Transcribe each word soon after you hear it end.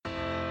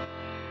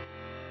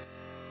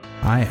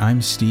Hi,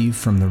 I'm Steve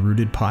from the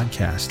Rooted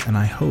Podcast, and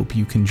I hope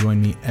you can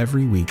join me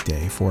every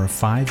weekday for a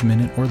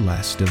 5-minute or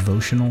less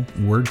devotional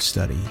word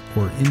study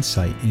or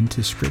insight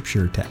into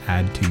Scripture to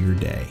add to your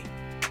day.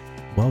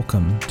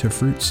 Welcome to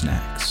Fruit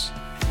Snacks.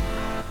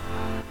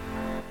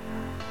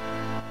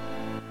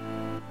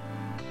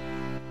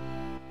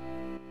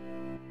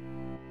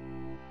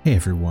 Hey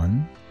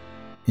everyone.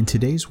 In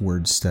today's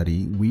word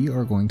study, we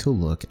are going to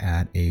look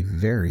at a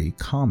very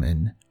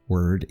common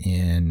word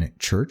in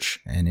church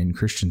and in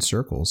Christian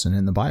circles and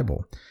in the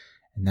Bible,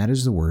 and that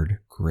is the word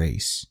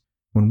grace.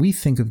 When we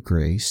think of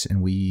grace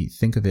and we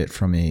think of it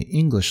from an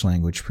English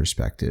language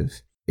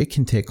perspective, it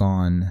can take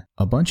on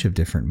a bunch of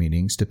different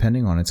meanings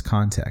depending on its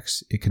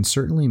context. It can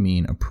certainly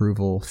mean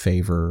approval,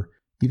 favor,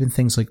 even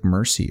things like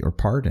mercy or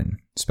pardon,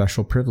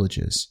 special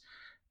privileges.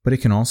 But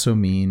it can also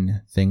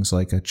mean things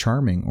like a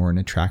charming or an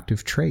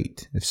attractive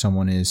trait. If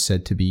someone is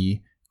said to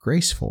be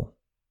graceful,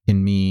 it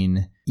can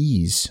mean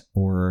ease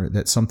or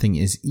that something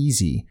is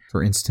easy.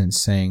 For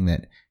instance, saying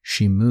that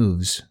she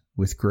moves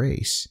with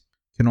grace.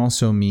 It can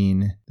also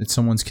mean that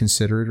someone's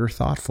considerate or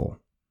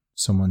thoughtful.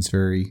 Someone's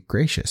very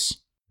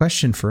gracious.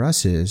 Question for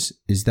us is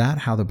that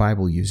how the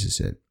Bible uses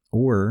it?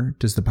 Or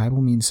does the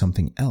Bible mean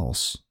something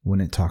else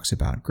when it talks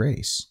about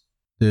grace?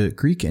 The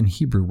Greek and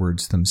Hebrew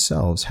words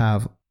themselves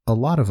have a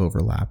lot of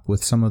overlap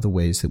with some of the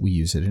ways that we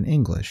use it in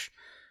English.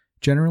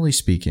 Generally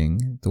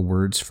speaking, the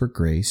words for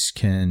grace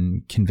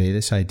can convey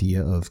this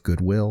idea of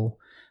goodwill,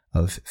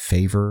 of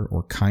favor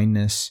or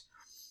kindness,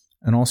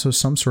 and also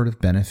some sort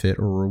of benefit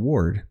or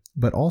reward,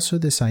 but also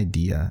this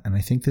idea, and I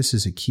think this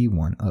is a key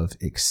one, of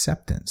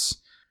acceptance,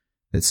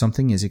 that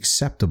something is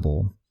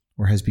acceptable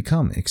or has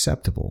become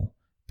acceptable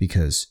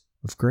because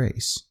of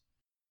grace.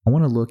 I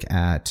want to look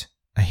at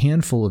a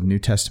handful of New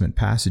Testament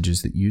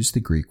passages that use the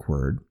Greek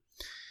word.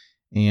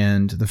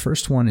 And the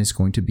first one is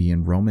going to be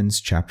in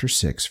Romans chapter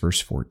 6, verse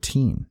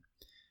 14.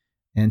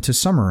 And to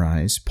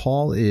summarize,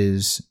 Paul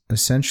is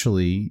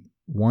essentially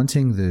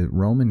wanting the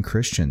Roman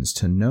Christians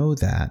to know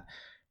that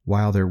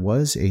while there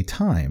was a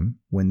time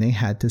when they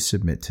had to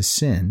submit to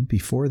sin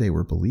before they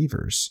were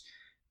believers,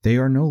 they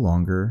are no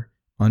longer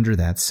under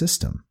that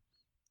system.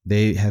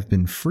 They have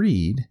been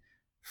freed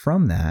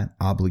from that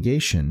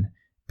obligation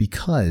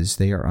because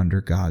they are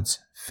under God's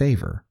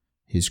favor,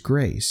 His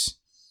grace.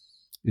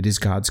 It is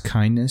God's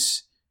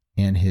kindness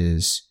and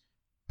His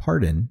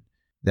pardon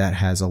that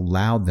has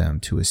allowed them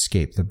to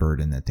escape the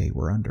burden that they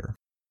were under.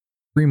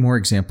 3 more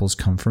examples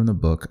come from the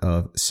book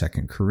of 2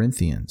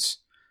 Corinthians.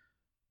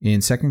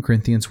 In 2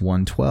 Corinthians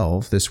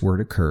 1:12, this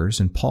word occurs,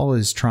 and Paul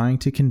is trying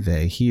to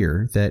convey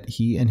here that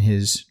he and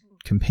his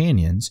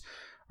companions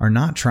are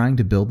not trying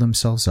to build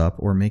themselves up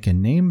or make a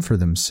name for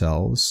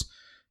themselves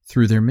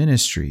through their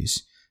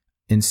ministries.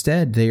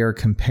 Instead, they are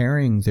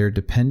comparing their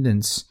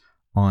dependence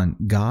on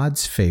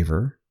God's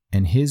favor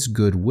and His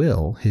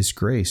goodwill, His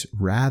grace,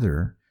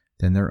 rather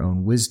than their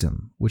own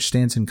wisdom, which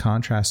stands in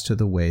contrast to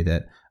the way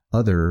that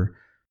other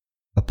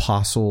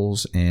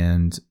apostles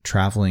and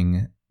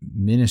traveling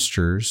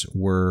ministers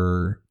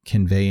were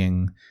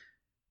conveying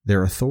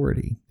their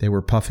authority. They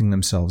were puffing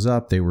themselves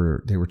up. They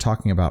were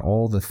talking about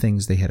all the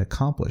things they had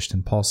accomplished.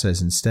 And Paul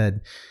says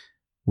instead,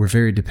 we're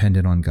very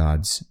dependent on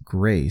God's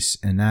grace,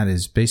 and that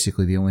is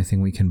basically the only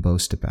thing we can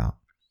boast about.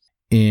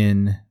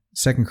 In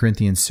 2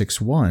 Corinthians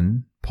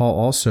 6:1, Paul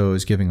also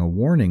is giving a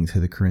warning to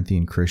the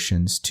Corinthian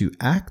Christians to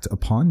act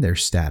upon their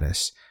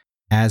status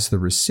as the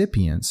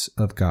recipients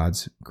of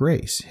God's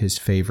grace, His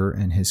favor,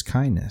 and His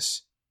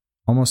kindness,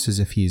 almost as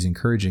if he is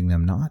encouraging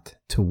them not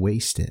to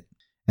waste it.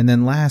 And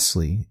then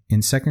lastly,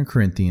 in 2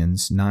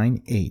 Corinthians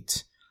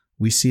 9:8,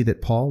 we see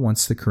that Paul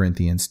wants the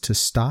Corinthians to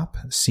stop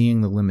seeing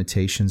the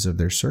limitations of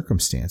their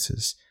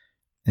circumstances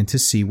and to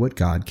see what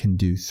God can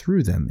do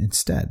through them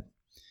instead.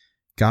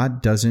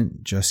 God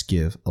doesn't just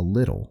give a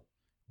little.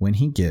 When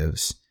He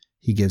gives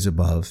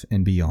above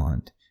and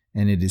beyond,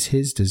 and it is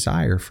His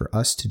desire for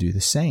us to do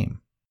the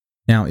same.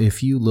 Now,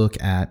 if you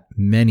look at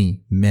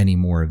many, many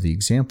more of the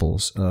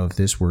examples of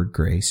this word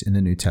grace in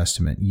the New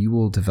Testament, you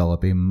will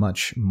develop a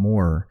much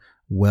more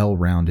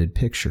well-rounded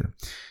picture.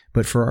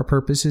 But for our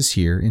purposes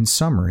here, in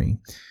summary,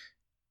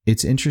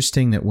 it's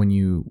interesting that when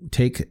you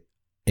take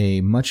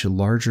a much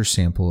larger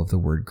sample of the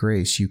word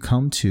grace, you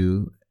come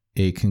to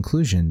a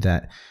conclusion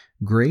that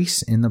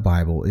grace in the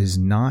Bible is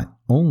not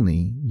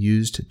only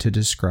used to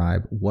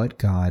describe what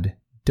God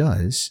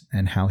does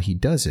and how He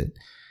does it,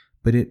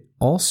 but it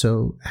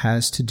also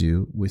has to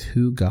do with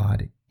who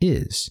God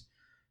is.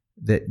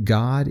 That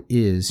God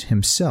is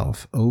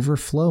Himself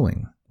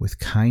overflowing with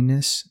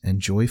kindness and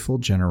joyful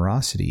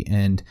generosity,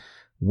 and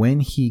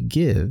when He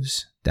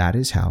gives, that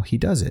is how He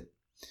does it.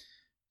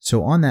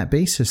 So on that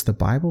basis, the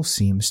Bible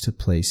seems to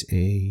place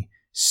a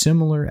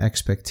similar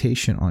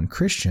expectation on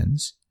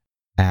Christians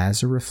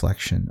as a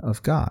reflection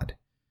of God.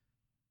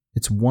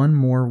 It's one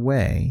more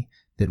way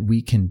that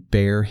we can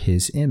bear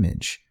His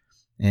image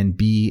and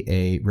be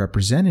a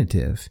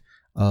representative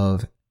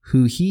of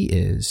who He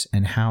is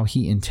and how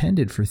He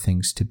intended for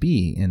things to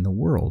be in the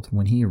world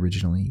when He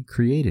originally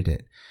created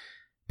it,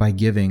 by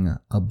giving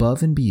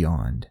above and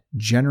beyond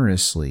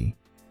generously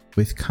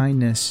with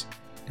kindness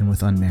and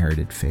with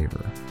unmerited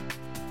favor.